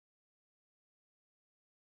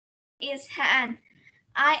is Han.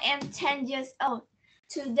 I am 10 years old.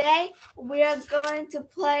 Today we are going to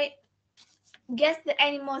play Guess the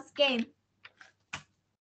Animals game.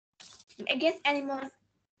 Guess Animals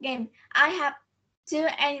game. I have 2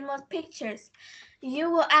 animals pictures.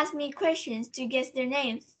 You will ask me questions to guess their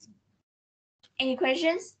names. Any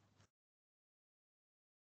questions?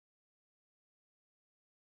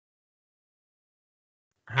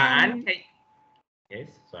 Yes,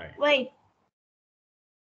 sorry. Wait.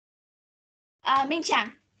 Minh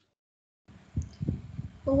Chang.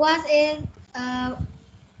 What is a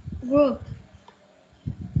group?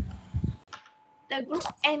 The group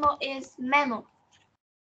animal is mammal.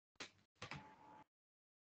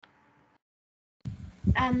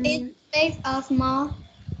 It's big or small?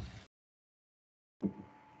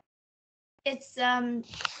 It's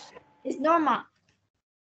normal.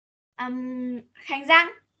 Khang Giang.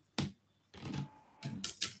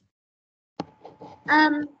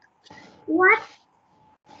 What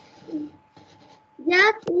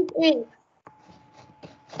does it is?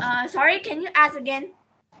 Sorry, can you ask again?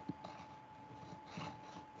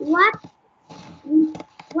 What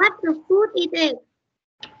the food it is?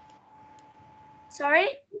 Sorry?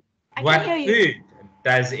 I What can't hear you. food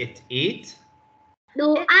does it eat?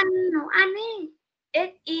 Đồ ăn, nấu ăn ấy.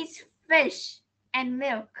 It eats fish and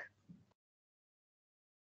milk.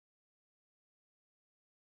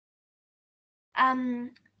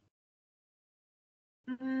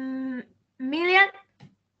 Million.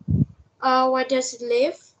 Where does it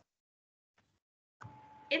live?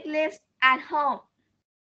 It lives at home.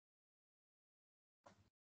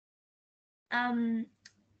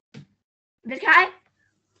 The cat.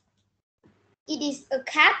 It is a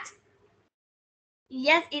cat.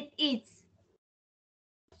 Yes, it eats.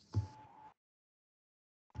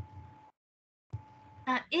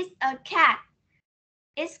 It's a cat.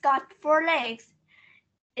 It's got 4 legs.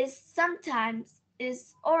 It sometimes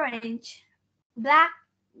is orange, black,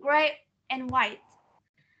 gray, and white.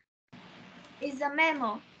 It's a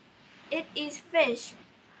mammal. It eats fish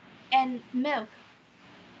and milk.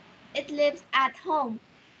 It lives at home.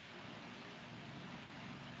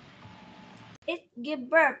 It gives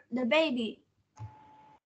birth the baby.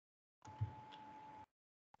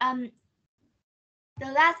 The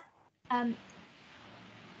last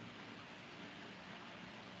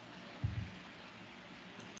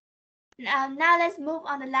now let's move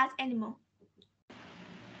on the last animal.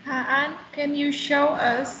 Han, can you show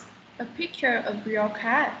us a picture of your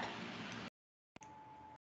cat?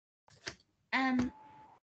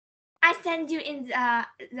 I send you in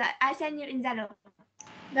Zalo.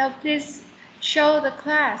 Now please show the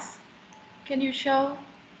class. Can you show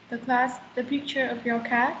the class the picture of your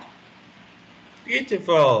cat?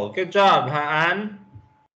 Beautiful. Good job, Han.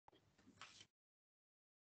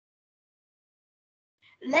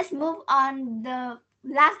 Let's move on the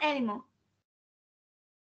last animal.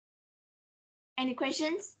 Any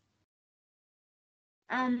questions?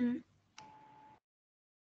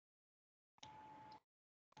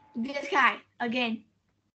 This guy again.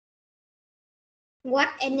 What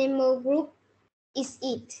animal group is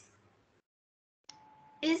it?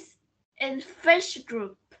 It's in fish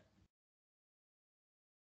group.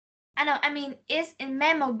 It's in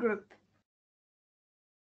mammal group.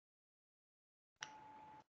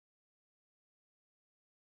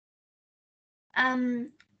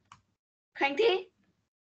 Cranky?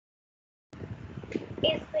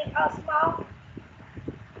 It's big or small?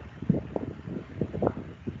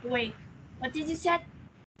 Wait, what did you say?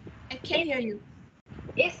 I can't hear you.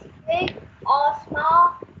 It's big or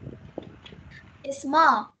small? It's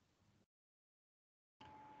small.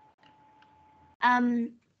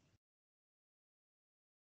 Minh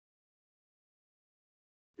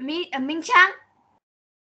Chang?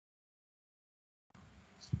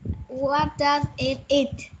 What does it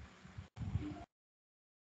eat?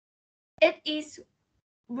 It eats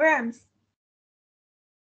worms.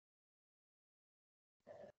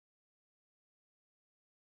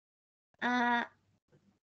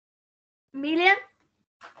 Million?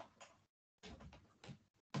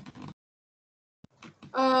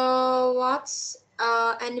 What's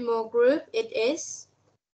animal group it is?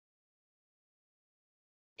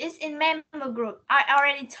 It's in mammal group. I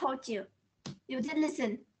already told you. You did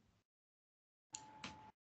listen.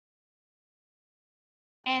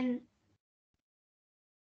 And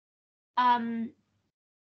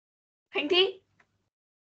Cranky?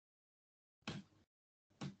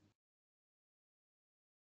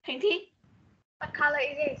 Cranky? What color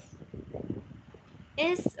it is?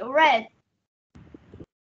 It's red.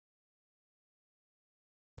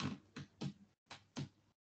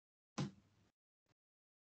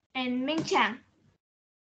 And Minh Chang?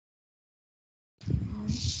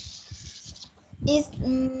 Is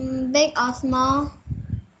big or small?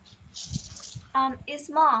 It's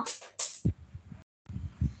small.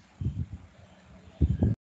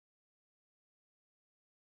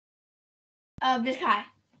 Viết Khải.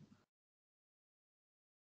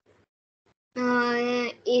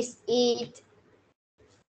 Is it?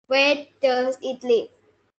 Where does it live?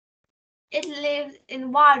 It lives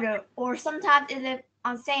in water, or sometimes it lives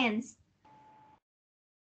on sands.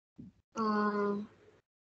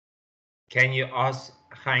 Can you ask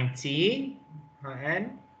Hang T,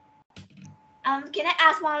 An? Can I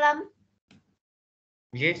ask Hoàng Lâm?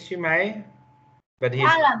 Yes, you may. But he's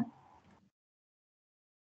Hoàng Lâm.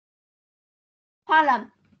 Hoàng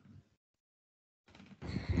Lâm.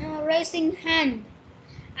 Raising hand.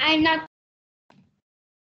 I'm not.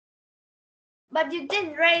 But you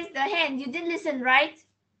didn't raise the hand. You didn't listen, right?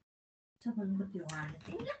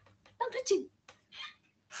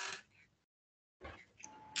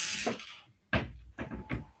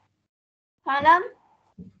 Hoàng Lâm.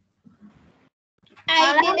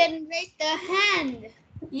 I didn't raise the hand.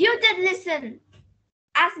 You did listen.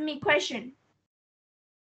 Ask me question.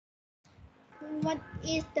 What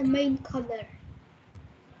is the main color?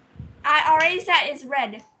 I already said it's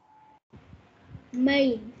red.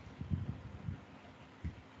 Main.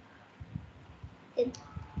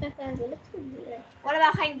 What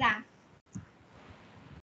about Khanh Giang?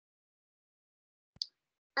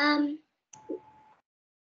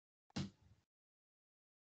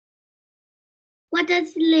 What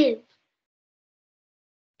does it live?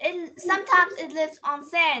 Sometimes it lives on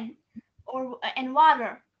sand or in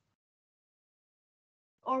water.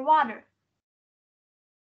 Or water.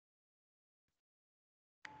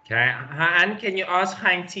 Okay, Han, can you ask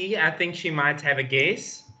Hang T? I think she might have a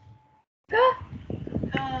guess.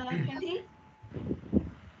 Khanh Thi?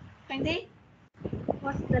 Khanh Thi?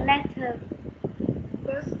 What's the letter?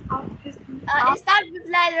 First of his It starts with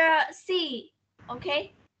letter C.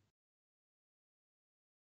 Okay.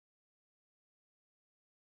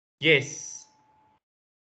 Yes.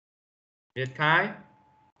 Viet Khai?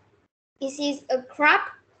 Is it a crab?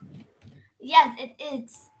 Yes, it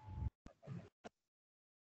is.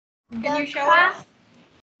 Can you show us?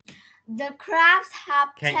 The crabs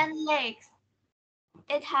have 10 legs.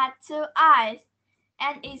 It had 2 eyes,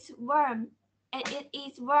 and it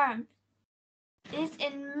eats worms. It's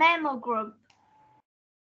in mammal group,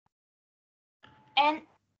 and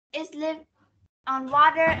it lives on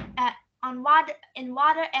water, in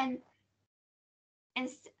water and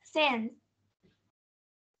sand.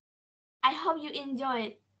 I hope you enjoy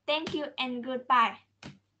it. Thank you and goodbye.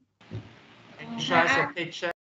 Show us a picture.